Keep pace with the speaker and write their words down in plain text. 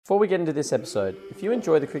Before we get into this episode, if you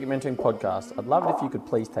enjoy the Cricket Mentoring podcast, I'd love it if you could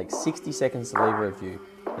please take 60 seconds to leave a review,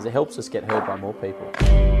 as it helps us get heard by more people.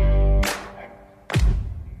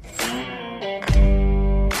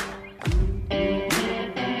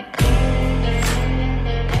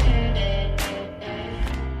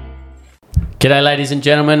 G'day ladies and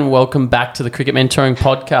gentlemen, welcome back to the Cricket Mentoring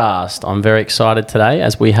podcast. I'm very excited today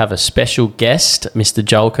as we have a special guest, Mr.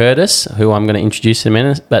 Joel Curtis, who I'm going to introduce in a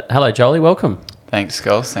minute. But hello Jolie, welcome. Thanks,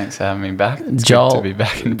 Scholes. Thanks for having me back. It's Joel, good to be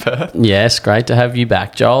back in Perth. Yes, great to have you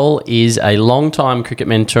back. Joel is a long-time cricket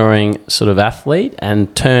mentoring sort of athlete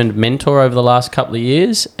and turned mentor over the last couple of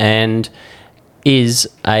years and is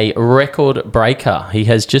a record breaker. He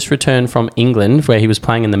has just returned from England where he was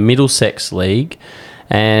playing in the Middlesex League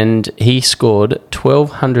and he scored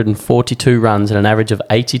 1,242 runs at an average of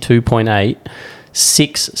 82.8,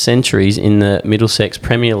 6 centuries in the Middlesex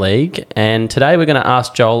Premier League. And today we're going to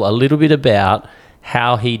ask Joel a little bit about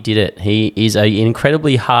how he did it. He is an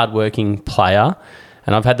incredibly hard-working player,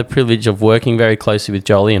 and I've had the privilege of working very closely with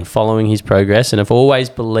Jolie and following his progress, and I've always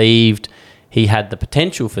believed he had the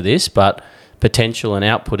potential for this, but potential and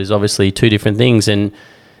output is obviously two different things, and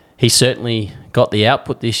he certainly got the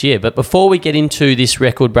output this year. But before we get into this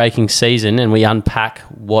record-breaking season and we unpack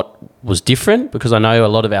what was different, because I know a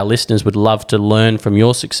lot of our listeners would love to learn from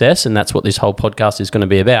your success, and that's what this whole podcast is going to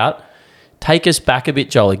be about, take us back a bit,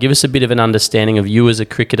 Jolie. Give us a bit of an understanding of you as a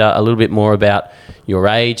cricketer, a little bit more about your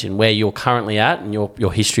age and where you're currently at and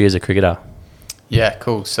your history as a cricketer. Yeah,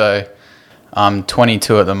 cool. So I'm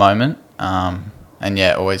 22 at the moment, and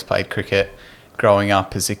always played cricket growing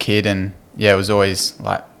up as a kid, and was always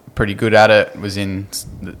like pretty good at it. Was in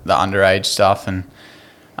the underage stuff, and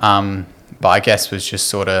but I guess was just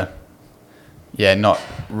sort of not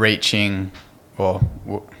reaching,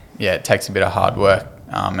 it takes a bit of hard work,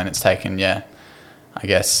 and it's taken I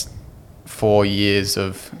guess 4 years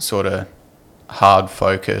of sort of hard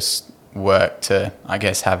focused work to I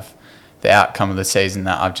guess have the outcome of the season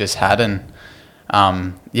that I've just had. And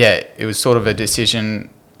it was sort of a decision.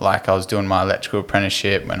 Like I was doing my electrical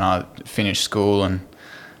apprenticeship when I finished school, and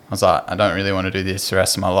I was like, I don't really want to do this the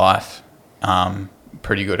rest of my life.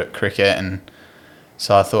 Pretty good at cricket, and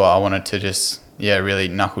so I thought I wanted to just really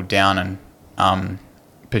knuckle down and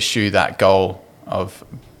pursue that goal of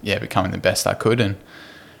becoming the best I could. And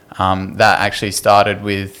that actually started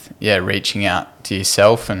with reaching out to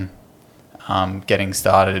yourself and getting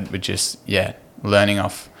started with just learning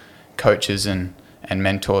off coaches and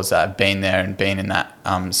mentors that have been there and been in that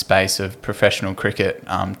space of professional cricket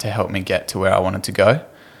to help me get to where I wanted to go.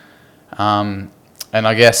 And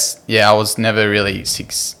I guess, I was never really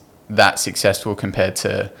that successful compared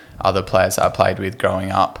to other players I played with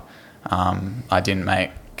growing up.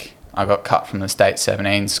 I got cut from the State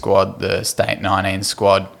 17 squad, the State 19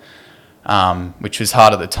 squad, which was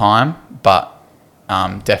hard at the time, but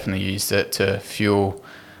definitely used it to fuel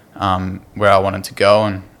where I wanted to go,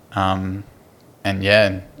 and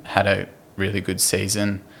had a really good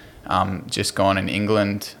season. Just gone in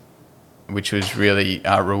England, which was really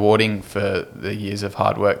rewarding for the years of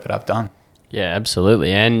hard work that I've done. Yeah,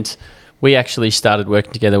 absolutely. And we actually started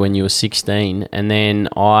working together when you were 16, and then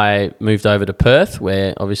I moved over to Perth,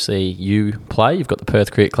 where obviously you play. You've got the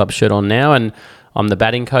Perth Cricket Club shirt on now, and I'm the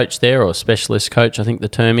batting coach there, or specialist coach, I think the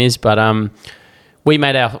term is. But we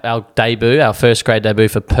made our debut, our first grade debut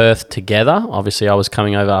for Perth together. Obviously, I was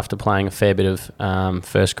coming over after playing a fair bit of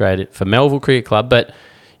first grade for Melville Cricket Club, but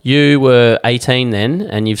you were 18 then,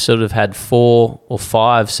 and you've sort of had 4 or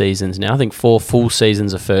 5 seasons now. I think 4 full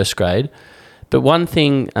seasons of first grade. But one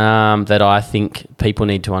thing that I think people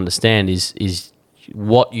need to understand is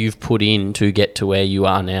what you've put in to get to where you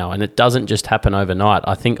are now, and it doesn't just happen overnight.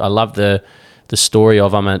 I think I love the story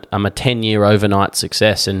of I'm a 10-year overnight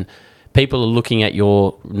success, and people are looking at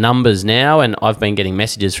your numbers now, and I've been getting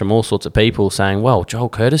messages from all sorts of people saying, well, Joel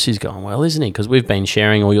Curtis is going well, isn't he? Because we've been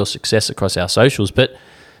sharing all your success across our socials. But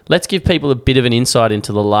let's give people a bit of an insight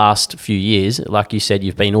into the last few years. Like you said,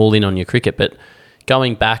 you've been all in on your cricket, but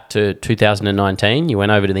going back to 2019, you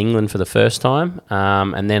went over to England for the first time,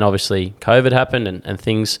 and then obviously COVID happened and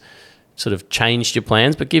things sort of changed your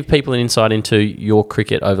plans. But give people an insight into your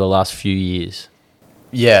cricket over the last few years.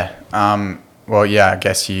 I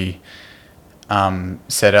guess you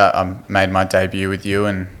said I made my debut with you,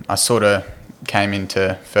 and I sort of came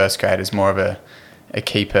into first grade as more of a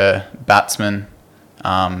keeper batsman.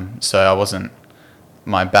 So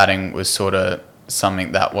my batting was sort of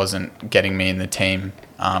something that wasn't getting me in the team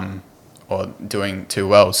or doing too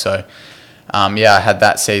well. So I had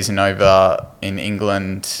that season over in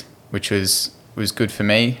England, which was good for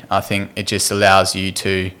me. I think it just allows you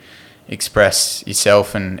to express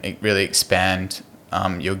yourself and really expand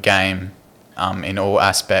your game in all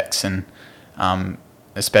aspects, and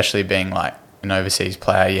especially being like an overseas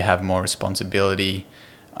player, you have more responsibility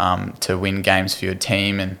to win games for your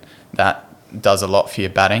team, and that does a lot for your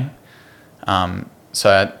batting.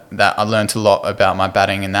 So that I learned a lot about my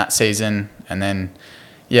batting in that season, and then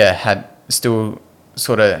had still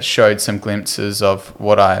sort of showed some glimpses of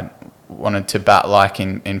what I wanted to bat like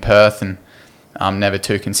in Perth, and never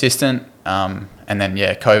too consistent. And then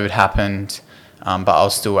COVID happened, but I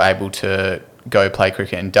was still able to go play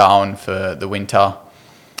cricket in Darwin for the winter.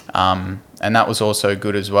 And that was also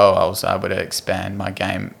good as well. I was able to expand my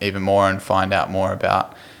game even more and find out more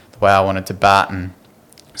about the way I wanted to bat, and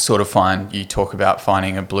sort of you talk about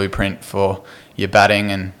finding a blueprint for your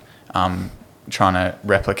batting, and trying to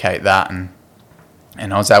replicate that.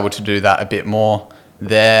 And I was able to do that a bit more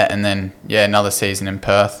there. And then, another season in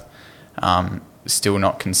Perth, still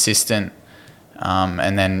not consistent.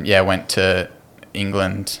 And then, went to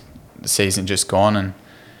England, the season just gone,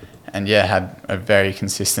 and had a very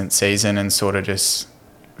consistent season, and sort of just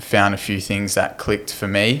found a few things that clicked for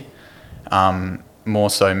me, more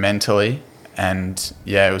so mentally. And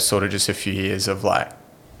it was sort of just a few years of like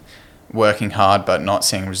working hard but not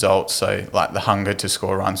seeing results. So like the hunger to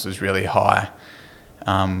score runs was really high,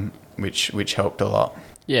 which helped a lot.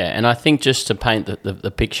 Yeah, and I think just to paint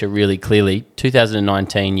the picture really clearly,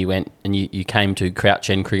 2019 you went and you came to Crouch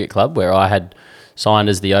End Cricket Club, where I had signed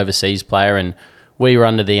as the overseas player, and we were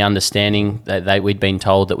under the understanding that we'd been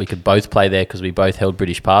told that we could both play there because we both held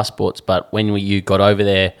British passports. But when you got over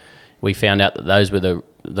there, we found out that those were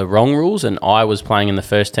the wrong rules, and I was playing in the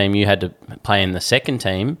first team, you had to play in the second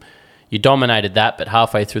team. You dominated that, but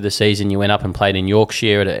halfway through the season you went up and played in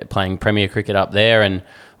Yorkshire, playing Premier cricket up there,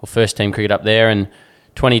 or first team cricket up there. And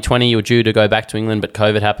 2020 you were due to go back to England, but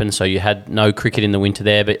COVID happened, so you had no cricket in the winter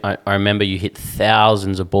there. But I remember you hit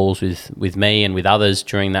thousands of balls with me and with others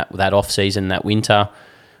during that off season, that winter.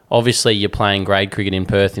 Obviously you're playing grade cricket in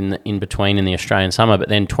Perth in between in the Australian summer, but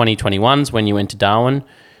then 2021's when you went to Darwin.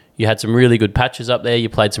 You had some really good patches up there. You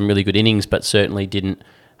played some really good innings, but certainly didn't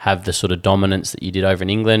have the sort of dominance that you did over in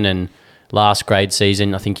England. And last grade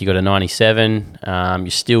season, I think you got a 97. You're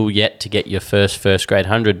still yet to get your first grade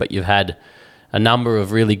 100, but you've had a number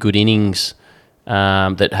of really good innings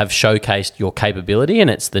that have showcased your capability, and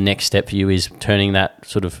it's the next step for you is turning that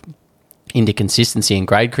sort of into consistency in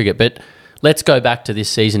grade cricket. But let's go back to this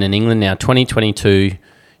season in England now, 2022.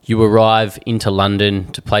 You arrive into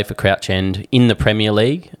London to play for Crouch End in the Premier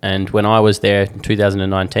League, and when I was there in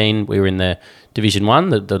 2019, we were in the Division 1,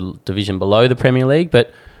 the division below the Premier League.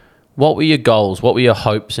 But what were your goals? What were your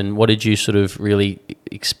hopes? And what did you sort of really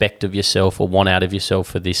expect of yourself or want out of yourself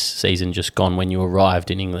for this season just gone when you arrived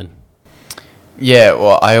in England? Yeah,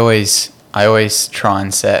 well, I always try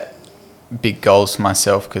and set big goals for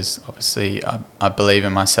myself, because obviously I believe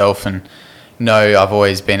in myself and know I've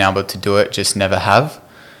always been able to do it, just never have.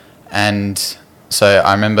 And so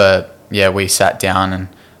I remember, we sat down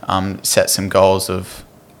and set some goals of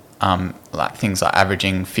like things like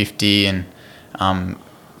averaging 50 and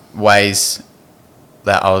ways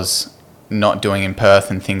that I was not doing in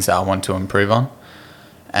Perth and things that I want to improve on.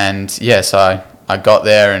 And so I got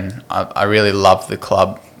there, and I really loved the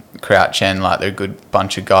club, Crouch End. Like, they're a good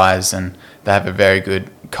bunch of guys, and they have a very good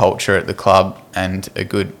culture at the club and a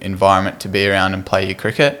good environment to be around and play your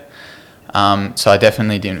cricket. So I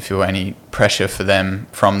definitely didn't feel any pressure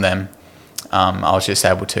from them. I was just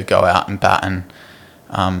able to go out and bat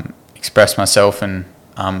and express myself and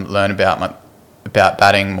learn about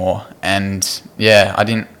batting more. And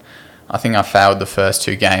I think I failed the first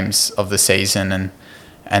 2 games of the season,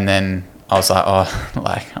 and then I was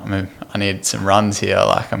like, I need some runs here.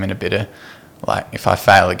 Like, I'm in a bit of, like, if I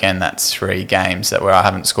fail again, that's 3 games where I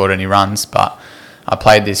haven't scored any runs. But I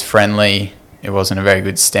played this friendly. It wasn't a very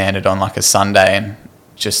good standard on like a Sunday, and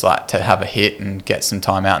just like to have a hit and get some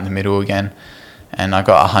time out in the middle again. And I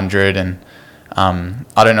got 100, and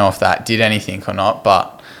I don't know if that did anything or not,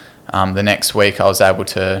 but the next week I was able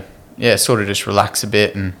to sort of just relax a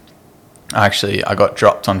bit, and I got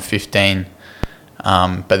dropped on 15,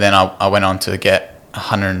 but then I went on to get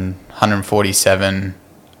 147,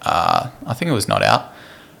 I think it was not out,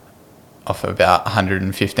 off about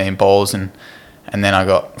 115 balls, and then I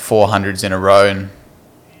got 400s in a row,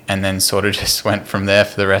 and then sort of just went from there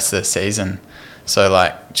for the rest of the season. So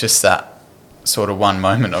like just that sort of one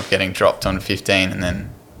moment of getting dropped on 15, and then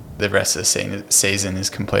the rest of the season is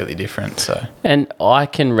completely different. So, and I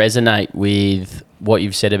can resonate with what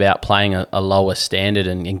you've said about playing a lower standard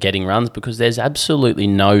and getting runs, because there's absolutely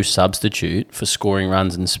no substitute for scoring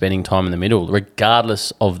runs and spending time in the middle,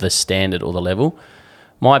 regardless of the standard or the level.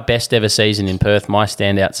 my best ever season in Perth, my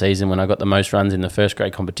standout season when I got the most runs in the first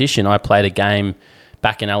grade competition, I played a game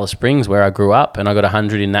back in Alice Springs where I grew up, and I got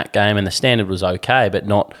 100 in that game, and the standard was okay, but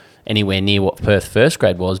not anywhere near what Perth first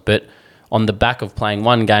grade was. But on the back of playing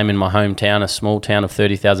one game in my hometown, a small town of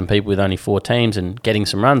 30,000 people with only 4 teams, and getting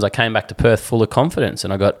some runs, I came back to Perth full of confidence,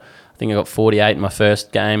 and I think I got 48 in my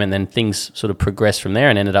first game, and then things sort of progressed from there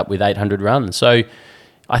and ended up with 800 runs. So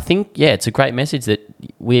I think, yeah, it's a great message that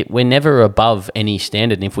we're never above any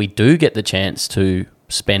standard. And if we do get the chance to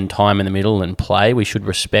spend time in the middle and play, we should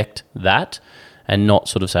respect that and not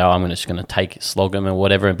sort of say, I'm just going to slog them or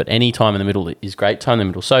whatever. But any time in the middle is great time in the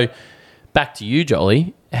middle. So back to you,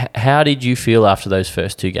 Jolly. How did you feel after those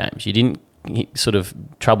first 2 games? You didn't sort of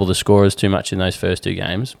trouble the scorers too much in those first 2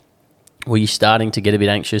 games. Were you starting to get a bit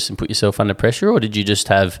anxious and put yourself under pressure, or did you just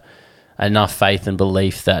have enough faith and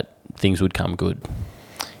belief that things would come good?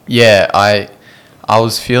 Yeah, I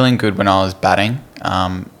was feeling good when I was batting,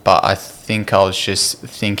 but I think I was just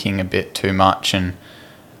thinking a bit too much and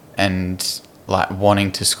like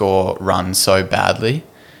wanting to score runs so badly.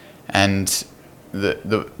 And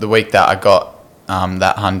the week that I got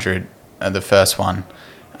that 100, the first one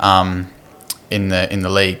in the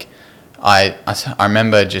league, I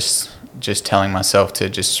remember just telling myself to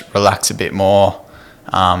just relax a bit more.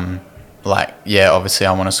 Obviously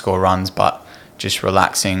I want to score runs, but just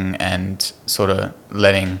relaxing and sort of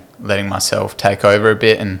letting myself take over a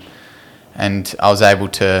bit, and I was able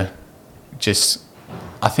to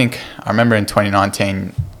I remember in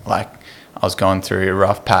 2019, like I was going through a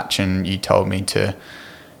rough patch, and you told me to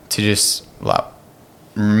just like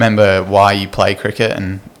remember why you play cricket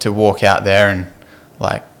and to walk out there, and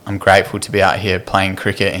like I'm grateful to be out here playing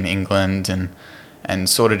cricket in England, and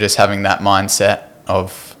sort of just having that mindset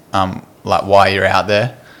of like why you're out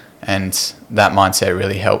there. And that mindset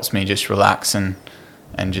really helps me just relax and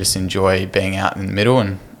just enjoy being out in the middle.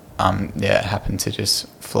 And it happened to just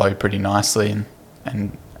flow pretty nicely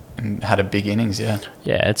and had a big innings. Yeah,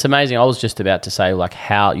 it's amazing. I was just about to say like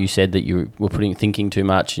how you said that you were thinking too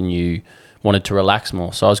much and you wanted to relax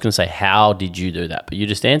more. So I was going to say, how did you do that? But you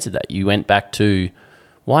just answered that. You went back to,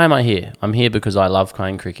 why am I here? I'm here because I love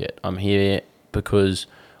playing cricket. I'm here because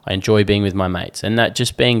I enjoy being with my mates, and that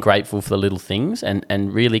just being grateful for the little things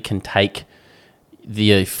and really can take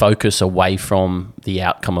the focus away from the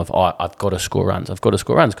outcome of, I've got to score runs.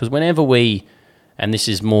 Because whenever we, and this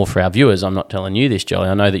is more for our viewers, I'm not telling you this, Jolly,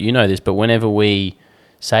 I know that you know this, but whenever we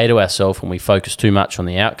say to ourselves when we focus too much on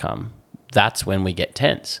the outcome, that's when we get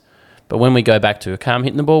tense. But when we go back to, okay, I'm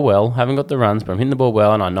hitting the ball well, haven't got the runs, but I'm hitting the ball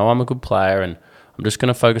well, and I know I'm a good player, and I'm just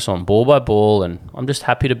going to focus on ball by ball, and I'm just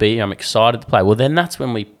happy to be, I'm excited to play. Well, then that's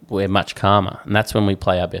when we're much calmer, and that's when we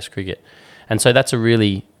play our best cricket. And so that's a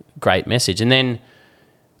really great message. And then,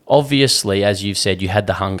 obviously, as you've said, you had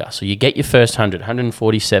the hunger. So you get your first 100,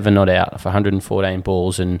 147 not out of 114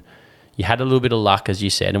 balls, and you had a little bit of luck, as you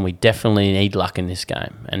said, and we definitely need luck in this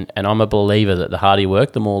game. And I'm a believer that the harder you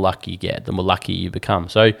work, the more luck you get, the more lucky you become.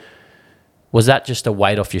 So was that just a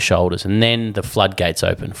weight off your shoulders? And then the floodgates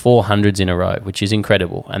open, 400s in a row, which is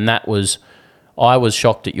incredible. And that was, I was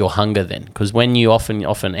shocked at your hunger then, because when you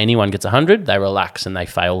often anyone gets 100, they relax and they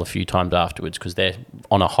fail a few times afterwards because they're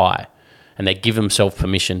on a high and they give themselves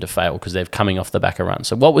permission to fail because they're coming off the back of runs.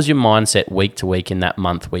 So what was your mindset week to week in that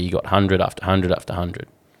month where you got 100 after 100 after 100?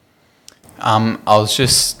 I was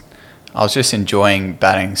just enjoying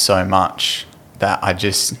batting so much that I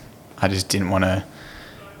just didn't want to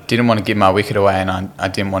give my wicket away, and I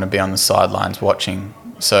didn't want to be on the sidelines watching.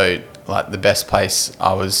 So like the best place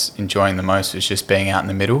I was enjoying the most was just being out in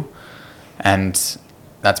the middle, and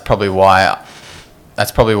that's probably why I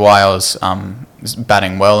was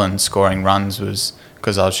batting well and scoring runs, was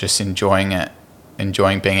because I was just enjoying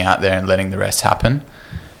being out there and letting the rest happen.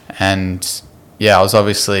 And yeah, I was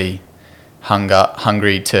obviously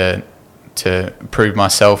hungry to prove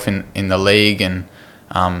myself in the league, and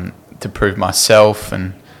to prove myself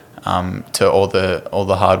and to all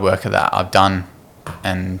the hard work that I've done,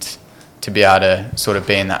 and to be able to sort of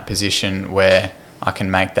be in that position where I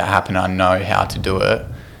can make that happen. I know how to do it.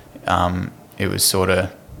 It was sort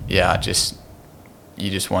of, you just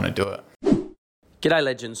want to do it. G'day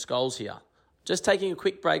legends, Scholes here. Just taking a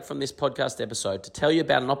quick break from this podcast episode to tell you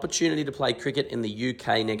about an opportunity to play cricket in the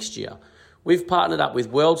UK next year. We've partnered up with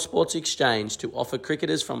World Sports Exchange to offer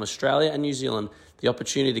cricketers from Australia and New Zealand the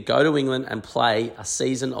opportunity to go to England and play a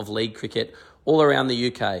season of league cricket all around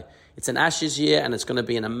the UK. It's an Ashes year, and it's going to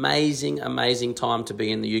be an amazing, amazing time to be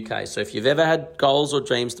in the UK. So if you've ever had goals or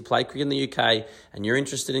dreams to play cricket in the UK and you're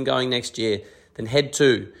interested in going next year, then head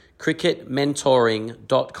to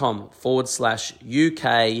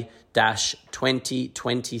cricketmentoring.com/UK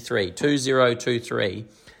 2023,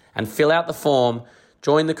 and fill out the form,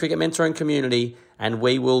 join the Cricket Mentoring community, and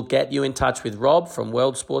we will get you in touch with Rob from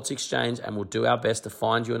World Sports Exchange, and we'll do our best to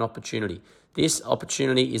find you an opportunity. This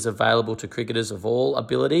opportunity is available to cricketers of all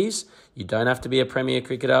abilities. You don't have to be a premier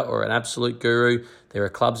cricketer or an absolute guru. There are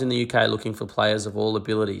clubs in the UK looking for players of all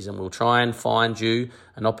abilities, and we'll try and find you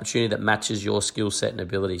an opportunity that matches your skill set and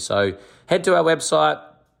ability. So head to our website,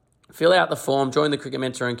 fill out the form, join the Cricket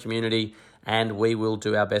Mentoring community, and we will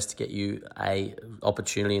do our best to get you an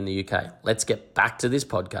opportunity in the UK. Let's get back to this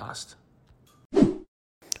podcast.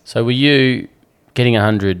 So were you getting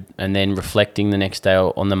 100 and then reflecting the next day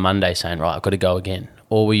on the Monday saying, right, I've got to go again?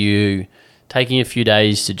 Or were you taking a few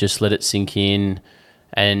days to just let it sink in?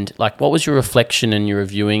 And like, what was your reflection and your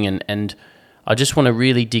reviewing? And I just want to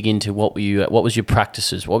really dig into what was your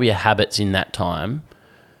practices? What were your habits in that time?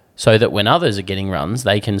 So that when others are getting runs,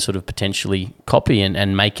 they can sort of potentially copy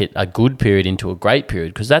and make it a good period into a great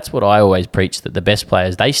period. Because that's what I always preach, that the best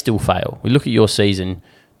players, they still fail. We look at your season,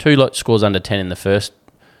 2 scores under 10 in the first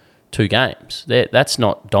 2 games. That's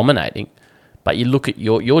not dominating. But you look at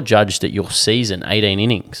you're judged at your season, 18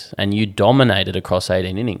 innings, and you dominated across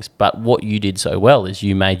 18 innings. But what you did so well is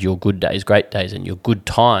you made your good days great days and your good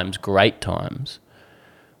times great times.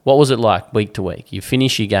 What was it like week to week? You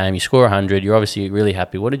finish your game, you score 100, you're obviously really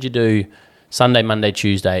happy. What did you do Sunday, Monday,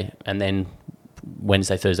 Tuesday, and then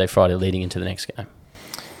Wednesday, Thursday, Friday leading into the next game?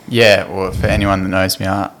 Yeah, well, for anyone that knows me,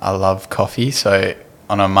 I love coffee. So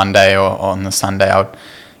on a Monday or on the Sunday, I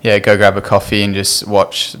would go grab a coffee and just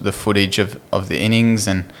watch the footage of the innings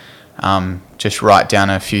and just write down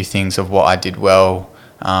a few things of what I did well,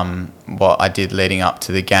 what I did leading up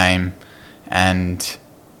to the game, and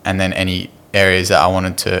then any areas that I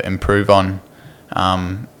wanted to improve on.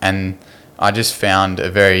 And I just found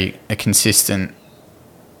a consistent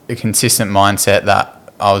mindset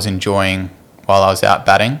that I was enjoying while I was out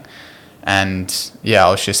batting. And I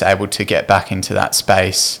was just able to get back into that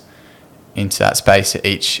space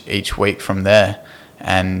each week from there.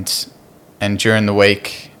 And during the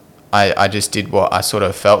week, I just did what I sort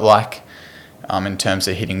of felt like in terms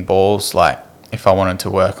of hitting balls. Like if I wanted to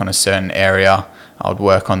work on a certain area, I would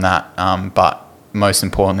work on that. But most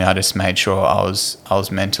importantly, I just made sure I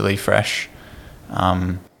was mentally fresh.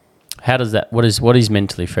 How does that? What is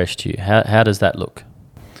mentally fresh to you? How does that look?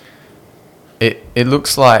 It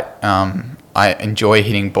looks like I enjoy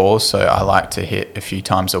hitting balls, so I like to hit a few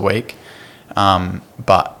times a week.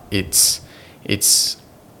 But it's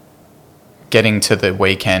getting to the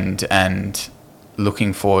weekend and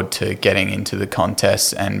looking forward to getting into the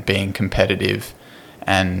contest and being competitive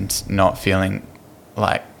and not feeling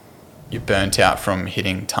like you're burnt out from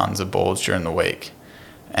hitting tons of balls during the week.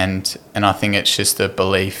 And I think it's just a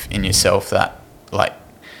belief in yourself that like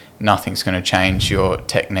nothing's going to change your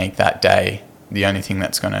technique that day. The only thing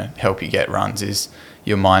that's going to help you get runs is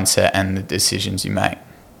your mindset and the decisions you make.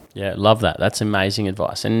 Yeah, love that. That's amazing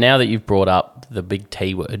advice. And now that you've brought up the big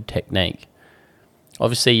T word, technique,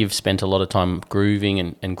 obviously you've spent a lot of time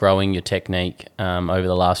grooving and growing your technique over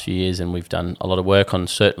the last few years, and we've done a lot of work on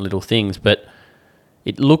certain little things, but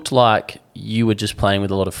it looked like you were just playing with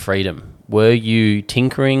a lot of freedom. Were you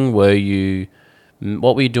tinkering?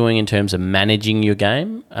 What were you doing in terms of managing your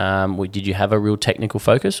game? Did you have a real technical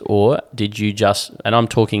focus, or did you just, and I'm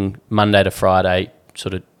talking Monday to Friday,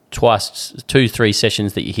 sort of twice, 2-3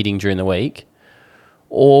 sessions that you're hitting during the week,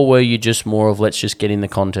 or were you just more of let's just get in the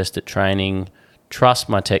contest at training, trust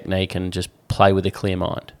my technique and just play with a clear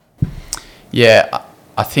mind? Yeah,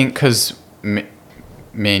 I think because me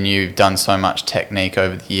and you have done so much technique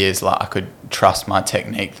over the years, like I could trust my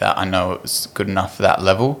technique that I know it was good enough for that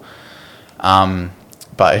level.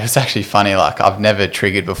 But it was actually funny, like I've never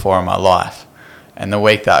triggered before in my life. And the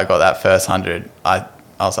week that I got that first 100, I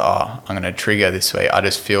was like, I'm going to trigger this week. I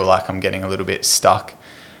just feel like I'm getting a little bit stuck.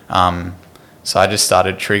 So I just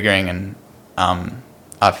started triggering, and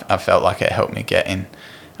I felt like it helped me get in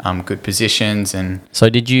good positions. And so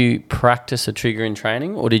did you practice a trigger in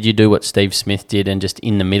training, or did you do what Steve Smith did and just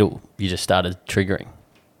in the middle you just started triggering?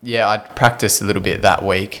 Yeah, I practiced a little bit that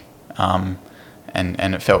week, and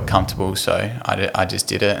it felt comfortable, so I just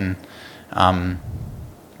did it. And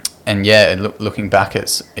looking back,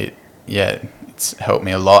 it's helped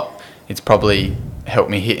me a lot. It's probably helped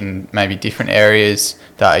me hit in maybe different areas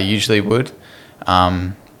that I usually would.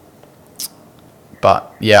 But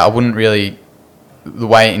yeah, I wouldn't really, the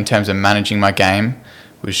way in terms of managing my game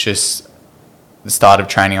was just the start of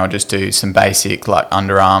training. I'll just do some basic like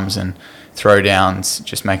underarms and throwdowns,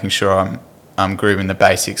 just making sure I'm grooving the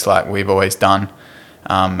basics like we've always done.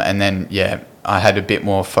 And then, I had a bit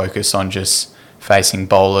more focus on just facing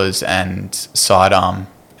bowlers and sidearm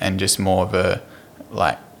and just more of a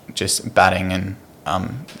like just batting and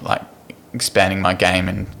like expanding my game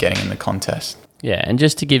and getting in the contest. Yeah, and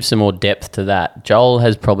just to give some more depth to that, Joel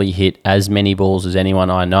has probably hit as many balls as anyone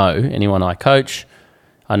I know, anyone I coach.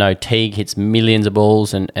 I know Teague hits millions of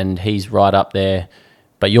balls and he's right up there,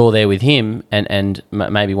 but you're there with him and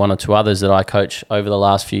maybe one or two others that I coach over the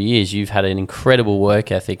last few years. You've had an incredible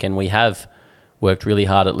work ethic, and we have worked really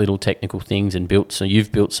hard at little technical things and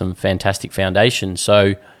you've built some fantastic foundations.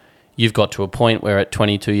 So you've got to a point where at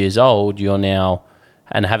 22 years old, you're now,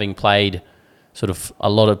 and having played sort of a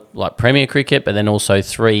lot of like Premier cricket, but then also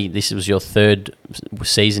this was your third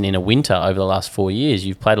season in a winter over the last 4 years.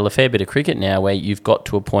 You've played a fair bit of cricket now where you've got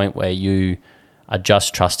to a point where you are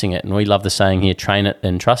just trusting it. And we love the saying here, train it,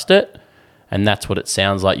 then trust it. And that's what it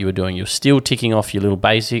sounds like you were doing. You're still ticking off your little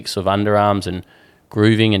basics of underarms and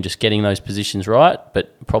grooving and just getting those positions right,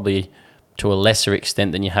 but probably to a lesser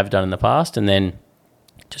extent than you have done in the past. And then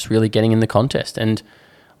just really getting in the contest. And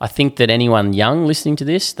I think that anyone young listening to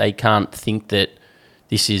this, they can't think that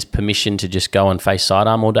this is permission to just go and face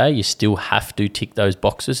sidearm all day. You still have to tick those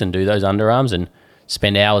boxes and do those underarms and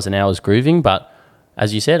spend hours and hours grooving. But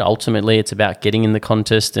as you said, ultimately it's about getting in the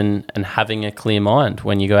contest and having a clear mind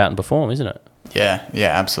when you go out and perform, isn't it? Yeah,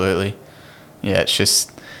 absolutely. Yeah, it's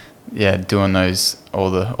just doing those all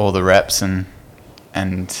the reps and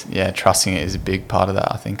trusting it is a big part of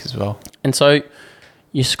that, I think, as well. And so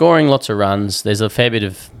you're scoring lots of runs. There's a fair bit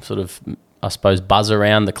of sort of, I suppose, buzz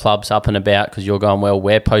around the clubs up and about because you're going well.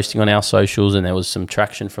 We're posting on our socials and there was some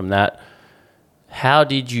traction from that. How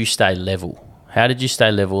did you stay level? How did you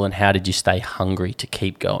stay level and how did you stay hungry to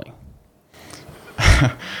keep going?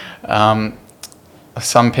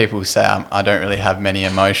 Some people say I don't really have many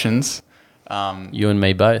emotions. You and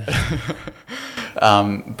me both.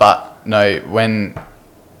 But no,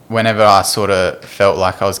 whenever I sort of felt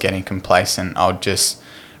like I was getting complacent, I would just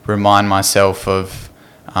remind myself of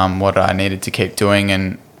what I needed to keep doing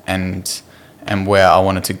and where I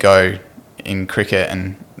wanted to go in cricket,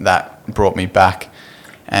 and that brought me back.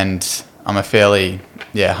 And I'm a fairly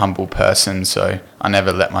humble person, so I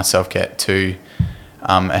never let myself get too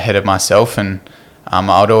ahead of myself, and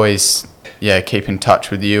I would always keep in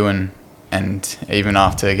touch with you, and even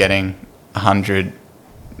after getting 100,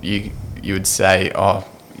 you would say, oh,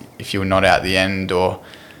 if you were not out the end, or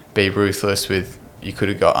be ruthless with you could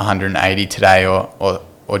have got 180 today,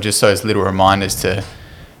 or just those little reminders to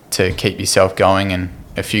keep yourself going. And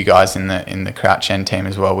a few guys in the Crouch End team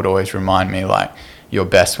as well would always remind me, like, you're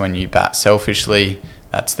best when you bat selfishly.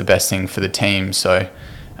 That's the best thing for the team. So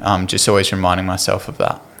just always reminding myself of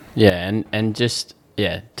that. Yeah, and just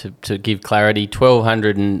to give clarity,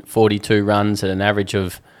 1,242 runs at an average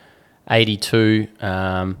of 82,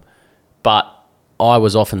 but I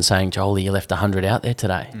was often saying, Jolie, you left 100 out there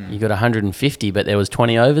today. You got 150, but there was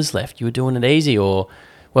 20 overs left. You were doing it easy. Or,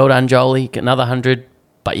 well done, Jolie, another 100,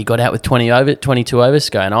 but you got out with 22 overs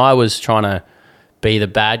to go. And I was trying to be the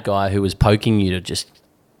bad guy who was poking you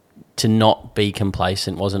to not be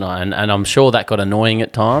complacent, wasn't I? And I'm sure that got annoying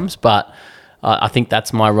at times, but I think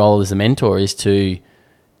that's my role as a mentor, is to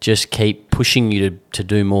just keep pushing you to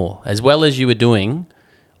do more. As well as you were doing,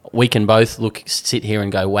 we can both sit here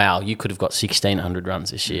and go, wow, you could have got 1,600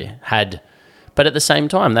 runs this year. But at the same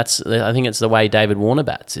time, I think it's the way David Warner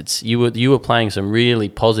bats. It's you were playing some really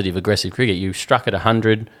positive, aggressive cricket. You struck at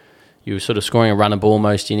 100. You were sort of scoring a run a ball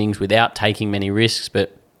most innings without taking many risks,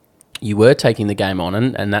 but you were taking the game on,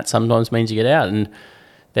 and that sometimes means you get out. And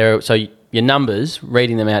so your numbers,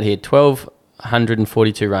 reading them out here,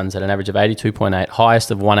 1,242 runs at an average of 82.8,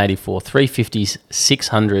 highest of 184, 350s,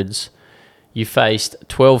 600s. You faced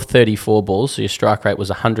 1,234 balls, so your strike rate was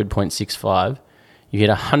 100.65. You hit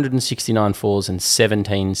 169 fours and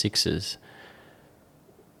 17 sixes.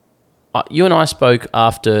 You and I spoke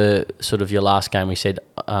after sort of your last game. We said,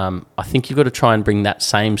 I think you've got to try and bring that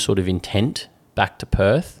same sort of intent back to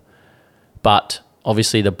Perth, but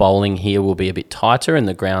obviously the bowling here will be a bit tighter and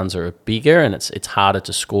the grounds are bigger and it's harder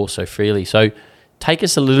to score so freely. So take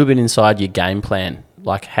us a little bit inside your game plan.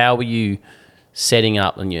 Like, how were you setting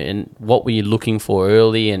up and what were you looking for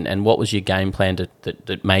early and what was your game plan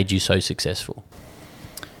that made you so successful?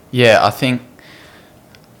 Yeah, I think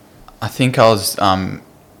I was I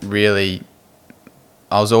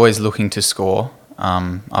was always looking to score.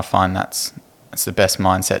 I find that's the best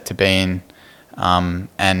mindset to be in,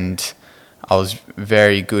 and I was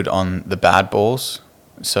very good on the bad balls.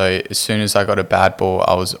 So as soon as I got a bad ball,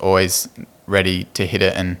 I was always ready to hit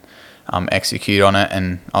it and execute on it,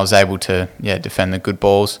 and I was able to defend the good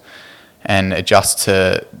balls and adjust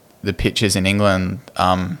to the pitches in England.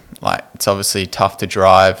 Like, it's obviously tough to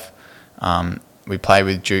drive, we play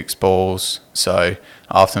with Duke's balls, so I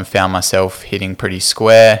often found myself hitting pretty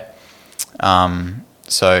square.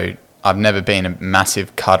 So I've never been a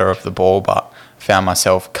massive cutter of the ball, but found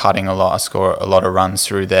myself cutting a lot. I score a lot of runs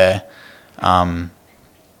through there, and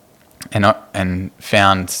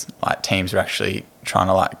found like teams were actually trying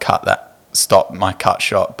to like stop my cut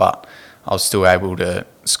shot, but I was still able to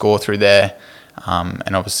score through there.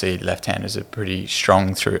 And obviously left-handers are pretty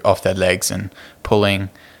strong through off their legs and pulling,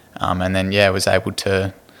 and then was able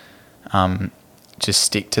to just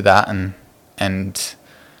stick to that, and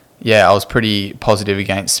I was pretty positive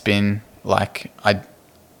against spin. Like I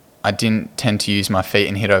didn't tend to use my feet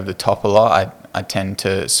and hit over the top a lot. I tend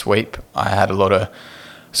to sweep. I had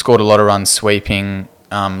scored a lot of runs sweeping,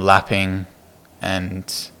 lapping,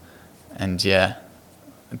 and I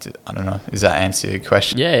don't know. Does that answer your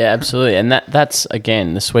question? Yeah, absolutely. And that's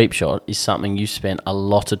again, the sweep shot is something you spent a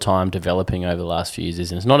lot of time developing over the last few years,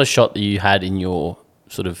 isn't it? It's not a shot that you had in your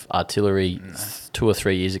sort of artillery 2 or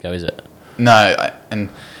 3 years ago, is it? No, and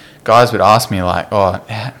guys would ask me like,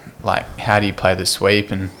 how do you play the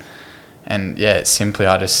sweep? And it's simply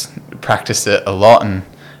I just practiced it a lot, and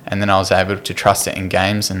then I was able to trust it in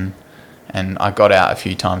games, and I got out a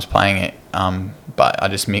few times playing it, but I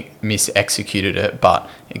just mis-executed it, but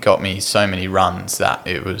it got me so many runs that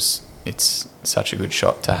it's such a good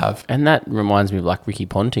shot to have. And that reminds me of like Ricky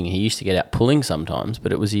Ponting. He used to get out pulling sometimes,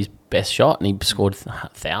 but it was his best shot, and he scored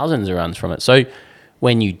thousands of runs from it. So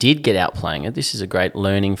when you did get out playing it, this is a great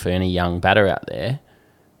learning for any young batter out there.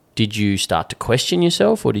 Did you start to question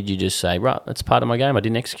yourself, or did you just say, right, that's part of my game, I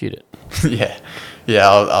didn't execute it?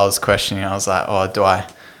 I was questioning. I was like,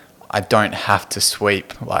 I don't have to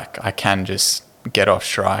sweep. Like I can just get off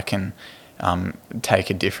strike and take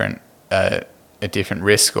a different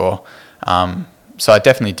risk, or so I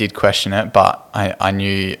definitely did question it, but I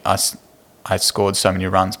knew I scored so many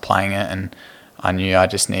runs playing it, and I knew I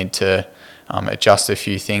just need to adjust a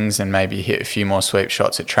few things and maybe hit a few more sweep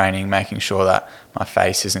shots at training, making sure that my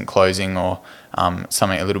face isn't closing, or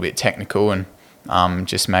something a little bit technical, and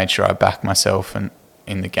just made sure I back myself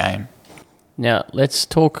in the game. Now, let's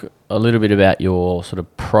talk a little bit about your sort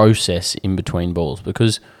of process in between balls,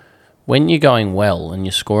 because when you're going well and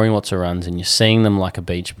you're scoring lots of runs and you're seeing them like a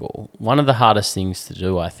beach ball, one of the hardest things to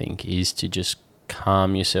do, I think, is to just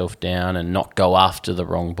calm yourself down and not go after the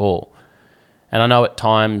wrong ball. And I know at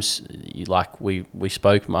times, we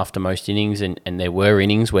spoke after most innings, and there were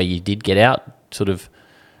innings where you did get out, sort of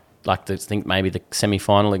like I think maybe the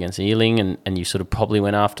semi-final against Ealing, and you sort of probably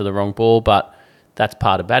went after the wrong ball, but that's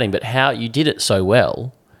part of batting. But how you did it so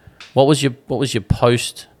well, what was your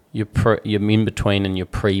post, your in between and your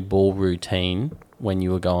pre-ball routine when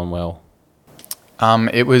you were going well?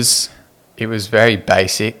 It was very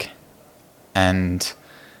basic, and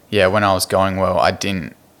when I was going well,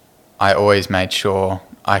 I always made sure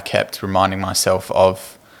I kept reminding myself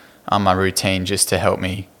of my routine, just to help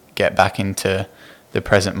me get back into the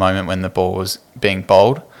present moment when the ball was being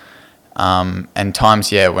bowled. And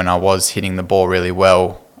times, when I was hitting the ball really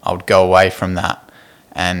well, I would go away from that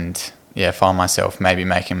and find myself maybe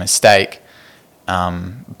making a mistake.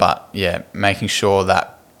 But making sure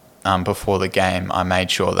that before the game, I made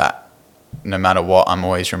sure that no matter what, I'm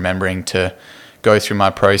always remembering to go through my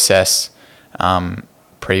process,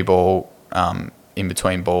 pre-ball, in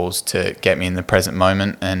between balls, to get me in the present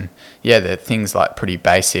moment. And they're things like pretty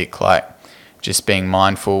basic, like just being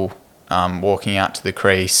mindful, walking out to the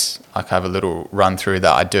crease. Like I have a little run through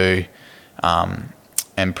that I do,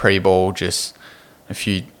 and pre-ball, just a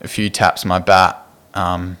few taps of my bat,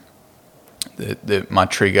 my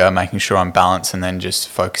trigger, making sure I'm balanced, and then just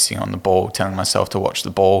focusing on the ball, telling myself to watch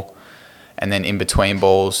the ball. And then in between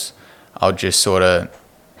balls, I'll just sort of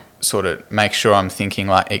make sure I'm thinking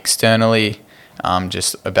like externally,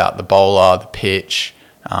 just about the bowler, the pitch,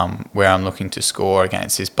 where I'm looking to score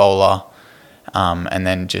against this bowler, and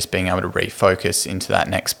then just being able to refocus into that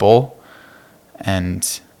next ball.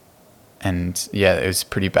 And it was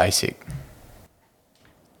pretty basic.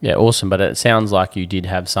 Yeah, awesome. But it sounds like you did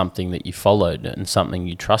have something that you followed and something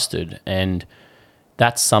you trusted, and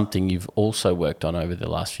that's something you've also worked on over the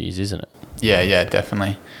last few years, isn't it? Yeah,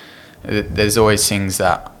 definitely. There's always things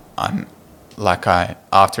that after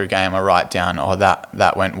a game, I write down,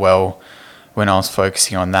 that went well when I was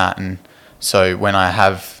focusing on that. And so when I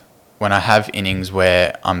have innings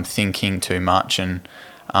where I'm thinking too much and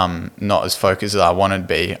not as focused as I want to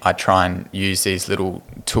be, I try and use these little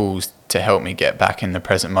tools to help me get back in the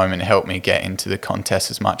present moment, help me get into the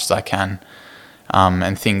contest as much as I can.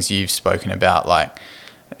 And things you've spoken about, like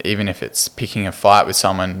even if it's picking a fight with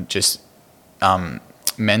someone, just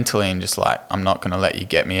mentally, and just like, I'm not going to let you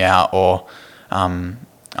get me out, or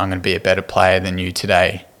I'm going to be a better player than you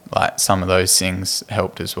today. Like, some of those things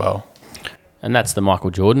helped as well. And that's the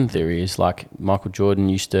Michael Jordan theory, is like Michael Jordan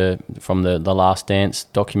used to, from the Last Dance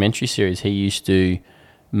documentary series, he used to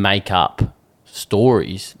make up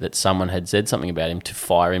stories that someone had said something about him to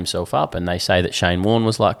fire himself up. And they say that Shane Warne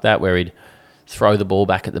was like that, where he'd throw the ball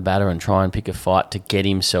back at the batter and try and pick a fight to get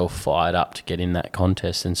himself fired up to get in that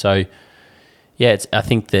contest. And so, yeah, I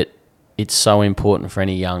think that it's so important for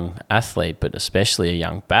any young athlete, but especially a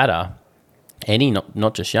young batter,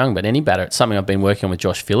 not just young, but any batter. It's something I've been working on with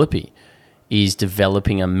Josh Philippi, is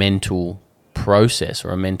developing a mental process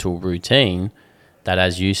or a mental routine that,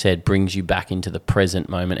 as you said, brings you back into the present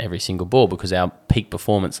moment every single ball, because our peak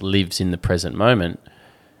performance lives in the present moment,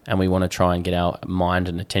 and we want to try and get our mind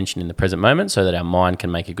and attention in the present moment so that our mind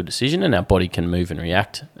can make a good decision and our body can move and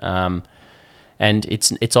react. And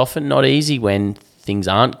it's often not easy when things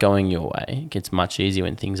aren't going your way. It gets much easier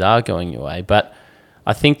when things are going your way. But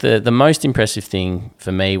I think the most impressive thing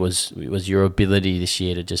for me was your ability this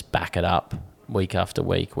year to just back it up week after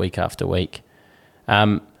week, week after week.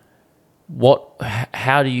 How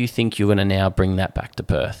do you think you're going to now bring that back to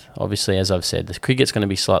Perth? Obviously, as I've said, the cricket's going to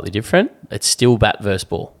be slightly different. It's still bat versus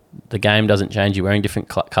ball. The game doesn't change. You're wearing different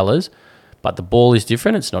colours, but the ball is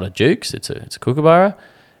different. It's not a Dukes. It's a Kookaburra.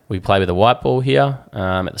 We play with a white ball here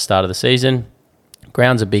at the start of the season.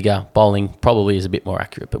 Grounds are bigger. Bowling probably is a bit more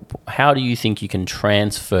accurate. But how do you think you can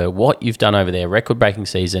transfer what you've done over there, record-breaking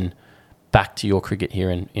season, back to your cricket here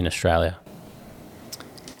in Australia?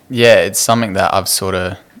 Yeah, it's something that I've sort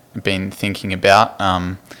of been thinking about,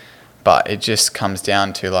 but it just comes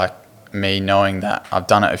down to like me knowing that I've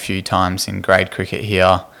done it a few times in grade cricket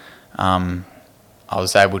here. I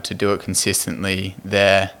was able to do it consistently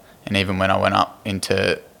there, and even when I went up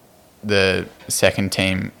into the second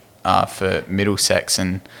team for Middlesex,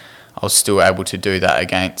 and I was still able to do that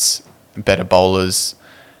against better bowlers,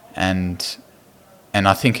 and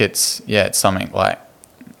I think it's something like,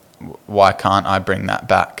 why can't I bring that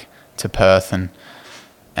back to Perth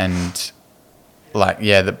and like,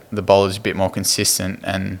 the bowler's a bit more consistent,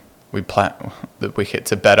 and we play, the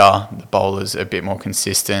wickets are better, the bowler's a bit more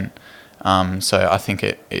consistent, so I think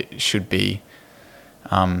it should be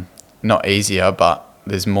not easier, but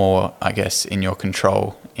there's more, I guess, in your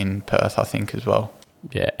control in Perth, I think, as well.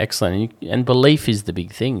 Yeah, excellent. And belief is the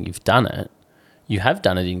big thing. You've done it. You have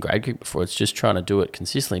done it in grade cricket before. It's just trying to do it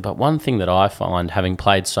consistently. But one thing that I find, having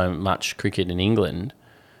played so much cricket in England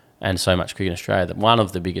and so much cricket in Australia, that one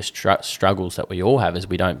of the biggest struggles that we all have is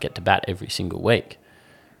we don't get to bat every single week.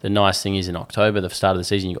 The nice thing is, in October, the start of the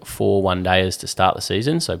season, you've got 4 one-dayers to start the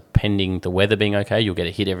season. So pending the weather being okay, you'll get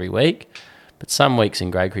a hit every week. But some weeks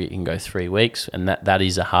in grade cricket you can go 3 weeks, and that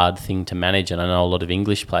is a hard thing to manage. And I know a lot of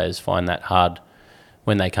English players find that hard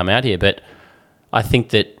when they come out here. But I think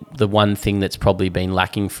that the one thing that's probably been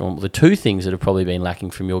lacking from, the two things that have probably been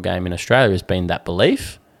lacking from your game in Australia has been that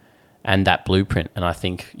belief and that blueprint. And I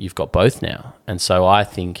think you've got both now. And so I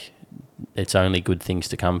think it's only good things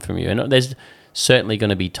to come from you. And there's certainly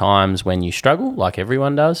going to be times when you struggle, like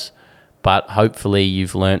everyone does. But hopefully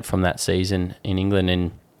you've learnt from that season in England,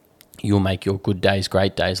 and you'll make your good days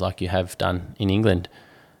great days like you have done in England.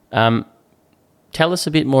 Tell us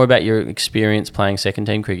a bit more about your experience playing second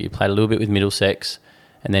team cricket. You played a little bit with Middlesex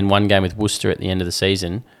and then one game with Worcester at the end of the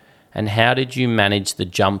season. And how did you manage the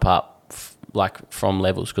jump up from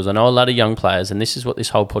levels? Because I know a lot of young players, and this is what this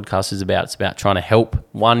whole podcast is about. It's about trying to help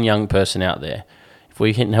one young person out there. If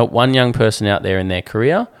we can help one young person out there in their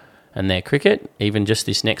career and their cricket, even just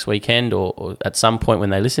this next weekend or at some point when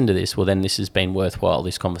they listen to this, well, then this has been worthwhile,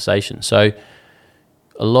 this conversation. So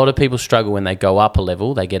a lot of people struggle when they go up a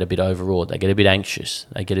level. They get a bit overawed. They get a bit anxious.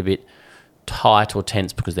 They get a bit tight or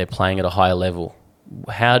tense because they're playing at a higher level.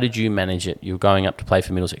 How did you manage it? You're going up to play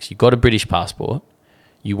for Middlesex. You've got a British passport.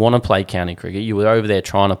 You want to play county cricket. You were over there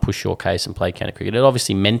trying to push your case and play county cricket. It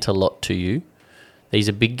obviously meant a lot to you. These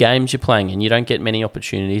are big games you're playing in. You don't get many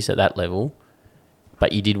opportunities at that level.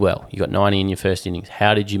 But you did well. You got 90 in your first innings.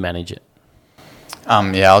 How did you manage it?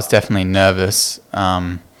 I was definitely nervous,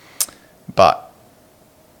 but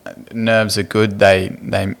nerves are good.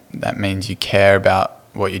 That means you care about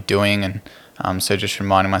what you're doing, and so just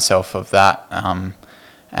reminding myself of that.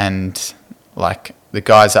 And like the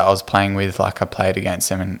guys that I was playing with, like I played against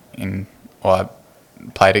them I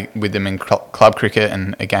played with them in club cricket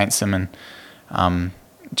and against them, and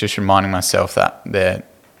just reminding myself that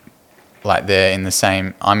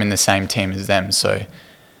I'm in the same team as them, so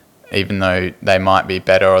even though they might be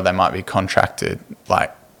better or they might be contracted,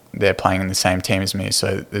 like they're playing in the same team as me,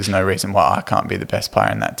 so there's no reason why I can't be the best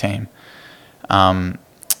player in that team. And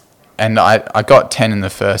I got 10 in the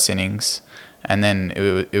first innings, And then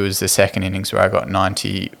it was the second innings where I got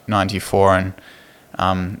 90, 94,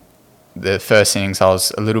 and the first innings I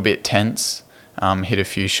was a little bit tense, hit a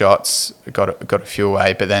few shots, got a few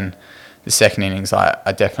away, but then the second innings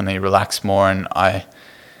I definitely relaxed more, and I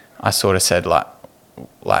sort of said like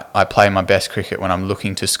I play my best cricket when I'm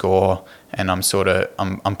looking to score, and I'm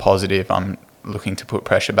positive, I'm looking to put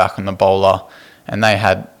pressure back on the bowler. And they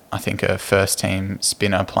had, I think, a first team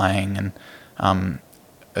spinner playing, and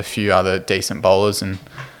a few other decent bowlers, and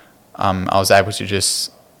I was able to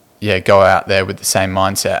just go out there with the same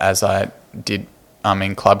mindset as I did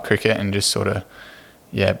in club cricket, and just sort of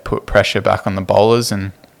put pressure back on the bowlers,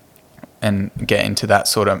 and get into that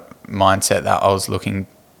sort of mindset that I was looking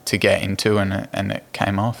to get into, and it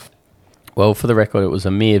came off. Well, for the record, it was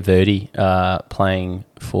Amir Verdi playing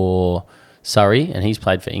for Surrey, and he's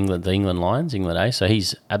played for England, the England Lions, England A, so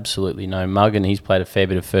he's absolutely no mug, and he's played a fair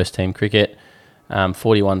bit of first-team cricket,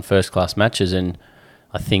 41 first-class matches, and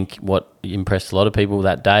I think what impressed a lot of people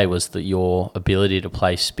that day was that your ability to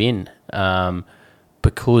play spin,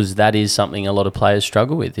 because that is something a lot of players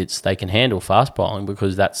struggle with. They can handle fast bowling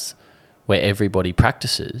because that's where everybody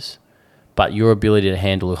practices, but your ability to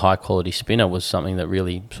handle a high-quality spinner was something that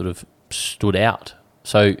really sort of stood out.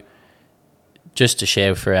 So just to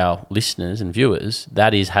share for our listeners and viewers,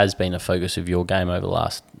 that has been a focus of your game over the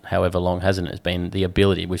last however long, hasn't it? It's been the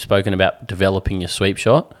ability. We've spoken about developing your sweep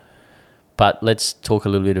shot, but let's talk a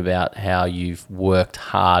little bit about how you've worked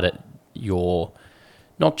hard at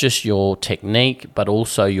not just your technique, but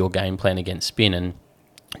also your game plan against spin. And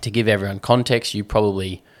to give everyone context, you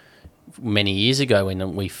probably, many years ago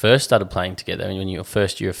when we first started playing together, when you were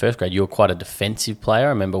first year of first grade, you were quite a defensive player. I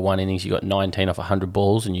remember one innings you got 19 off 100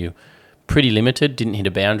 balls, and you pretty limited, didn't hit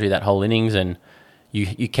a boundary that whole innings, and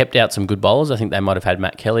you kept out some good bowlers. I think they might have had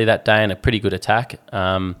Matt Kelly that day and a pretty good attack.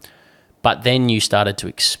 But then you started to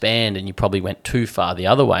expand, and you probably went too far the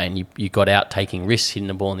other way, and you got out taking risks, hitting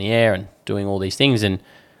the ball in the air and doing all these things. And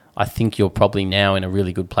I think you're probably now in a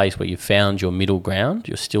really good place where you've found your middle ground.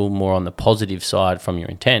 You're still more on the positive side from your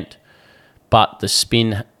intent, but the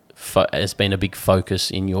spin has been a big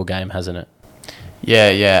focus in your game, hasn't it? Yeah,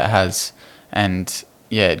 it has. And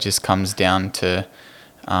it just comes down to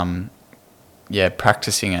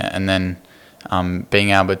practicing it, and then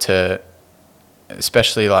being able to,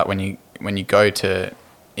 especially like when you go to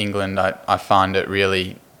England, I find it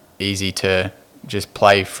really easy to just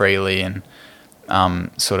play freely and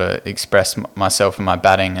sort of express myself in my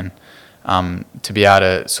batting, and to be able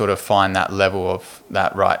to sort of find that level of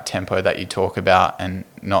that right tempo that you talk about, and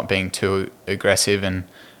not being too aggressive, and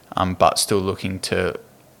but still looking to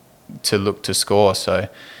look to score. So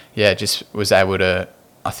just was able to,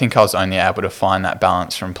 I think I was only able to find that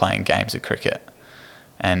balance from playing games of cricket.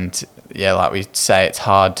 And like we say, it's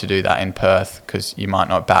hard to do that in Perth because you might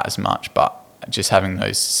not bat as much, but just having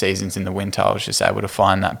those seasons in the winter, I was just able to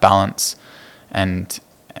find that balance and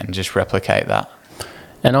just replicate that.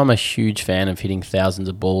 And I'm a huge fan of hitting thousands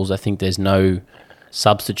of balls. I think there's no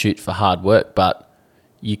substitute for hard work, but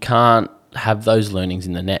you can't have those learnings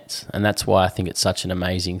in the nets. And that's why I think it's such an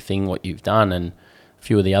amazing thing what you've done. And a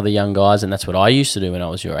few of the other young guys, and that's what I used to do when I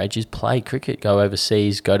was your age, is play cricket, go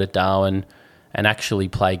overseas, go to Darwin and actually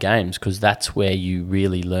play games, because that's where you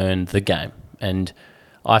really learn the game. And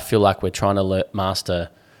I feel like we're trying to master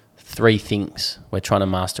three things. We're trying to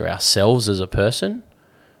master ourselves as a person,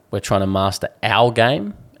 we're trying to master our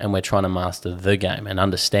game, and we're trying to master the game and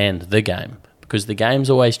understand the game, because the game's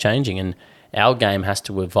always changing, and our game has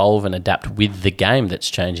to evolve and adapt with the game that's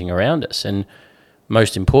changing around us. And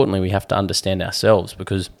most importantly, we have to understand ourselves,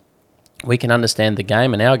 because we can understand the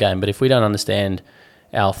game and our game, but if we don't understand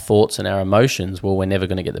our thoughts and our emotions, well, we're never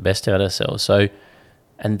going to get the best out of ourselves. So,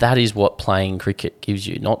 and that is what playing cricket gives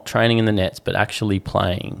you, not training in the nets, but actually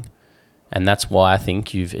playing. And that's why I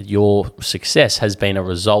think your success has been a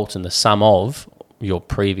result and the sum of your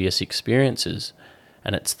previous experiences.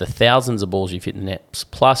 And it's the thousands of balls you've hit in the nets,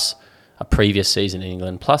 plus a previous season in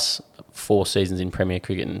England, plus 4 seasons in Premier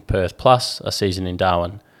Cricket in Perth, plus a season in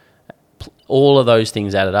Darwin. All of those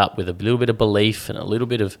things added up with a little bit of belief and a little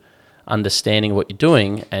bit of understanding what you're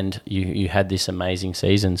doing, and you had this amazing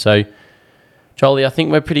season. So, Jolie, I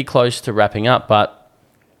think we're pretty close to wrapping up, but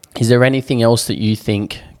is there anything else that you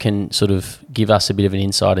think can sort of give us a bit of an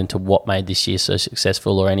insight into what made this year so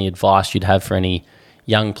successful, or any advice you'd have for any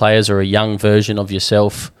young players or a young version of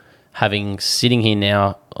yourself sitting here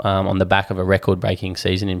now on the back of a record-breaking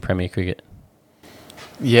season in Premier Cricket?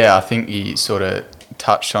 Yeah, I think you sort of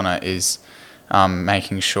touched on it, is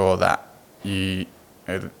making sure that you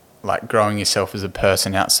like growing yourself as a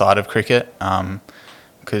person outside of cricket,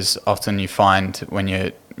 because often you find when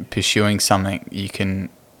you're pursuing something, you can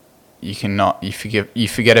you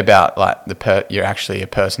forget about like you're actually a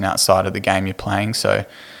person outside of the game you're playing. So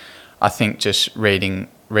I think just reading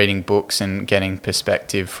books and getting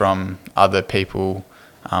perspective from other people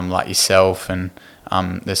like yourself, and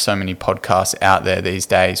there's so many podcasts out there these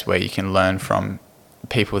days where you can learn from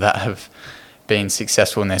people that have been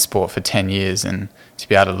successful in their sport for 10 years, and to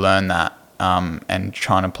be able to learn that and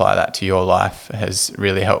try and apply that to your life has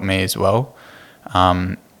really helped me as well.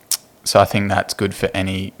 So I think that's good for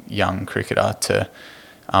any young cricketer to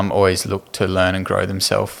always look to learn and grow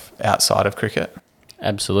themselves outside of cricket.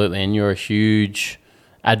 Absolutely, and you're a huge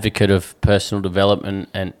advocate of personal development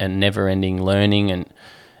and never-ending learning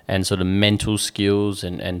and sort of mental skills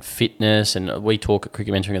and fitness. And we talk at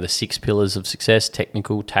Cricket Mentoring of the 6 pillars of success: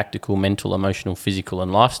 technical, tactical, mental, emotional, physical,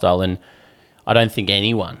 and lifestyle. And I don't think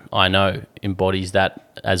anyone I know embodies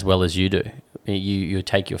that as well as you do. You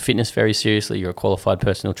take your fitness very seriously. You're a qualified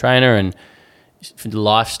personal trainer, and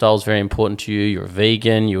lifestyle is very important to you. You're a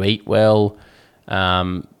vegan. You eat well,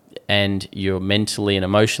 and you're mentally and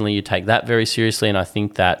emotionally, you take that very seriously. And I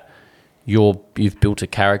think that you've built a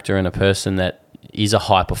character and a person that is a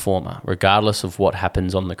high performer, regardless of what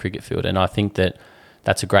happens on the cricket field. And I think that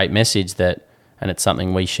that's a great message, and it's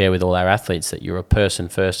something we share with all our athletes, that you're a person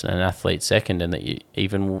first and an athlete second, and that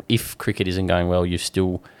even if cricket isn't going well, you've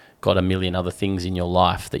still got a million other things in your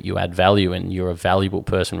life that you add value, and you're a valuable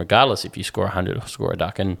person regardless if you score 100 or score a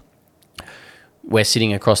duck. And we're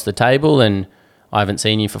sitting across the table, and I haven't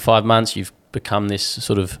seen you for 5 months. You've become this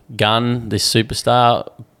sort of gun, this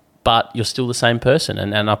superstar, but you're still the same person.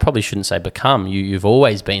 And I probably shouldn't say become. You've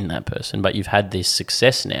always been that person, but you've had this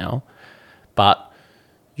success now, but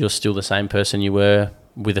you're still the same person you were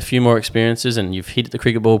with a few more experiences, and you've hit the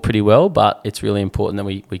cricket ball pretty well. But it's really important that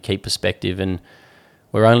we keep perspective, and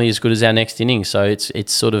we're only as good as our next innings. So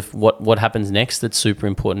it's sort of what happens next that's super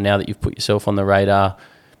important now that you've put yourself on the radar,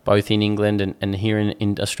 both in England and here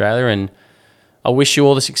in Australia. And I wish you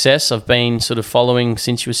all the success. I've been sort of following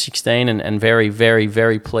since you were 16 and very, very,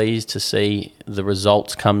 very pleased to see the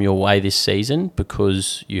results come your way this season,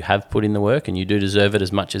 because you have put in the work and you do deserve it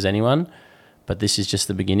as much as anyone. But this is just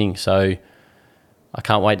the beginning. So I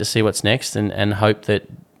can't wait to see what's next, and hope that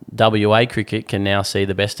WA cricket can now see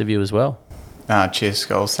the best of you as well. Cheers,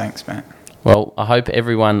 Scholes. Thanks, mate. Well, I hope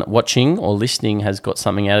everyone watching or listening has got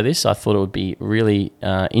something out of this. I thought it would be really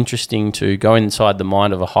interesting to go inside the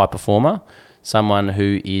mind of a high performer, someone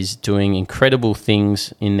who is doing incredible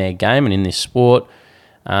things in their game and in this sport,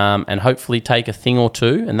 and hopefully take a thing or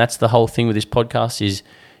two. And that's the whole thing with this podcast, is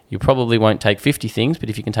you probably won't take 50 things, but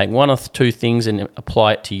if you can take 1 or 2 things and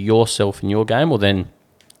apply it to yourself and your game, well, then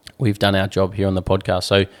we've done our job here on the podcast.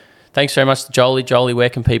 So thanks very much to Jolie. Jolie, where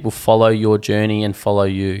can people follow your journey and follow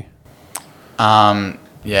you?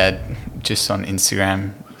 Just on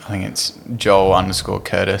Instagram. I think it's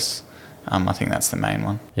Joel_Curtis. I think that's the main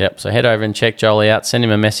one. Yep. So head over and check Jolie out. Send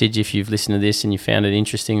him a message if you've listened to this and you found it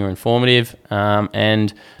interesting or informative.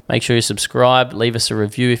 And make sure you subscribe. Leave us a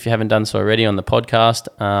review if you haven't done so already on the podcast.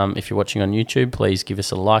 If you're watching on YouTube, please give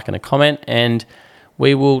us a like and a comment. And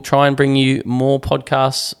we will try and bring you more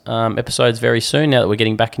podcasts, episodes very soon, now that we're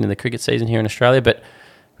getting back into the cricket season here in Australia. But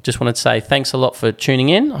just wanted to say thanks a lot for tuning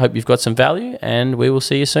in. I hope you've got some value, and we will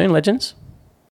see you soon, legends.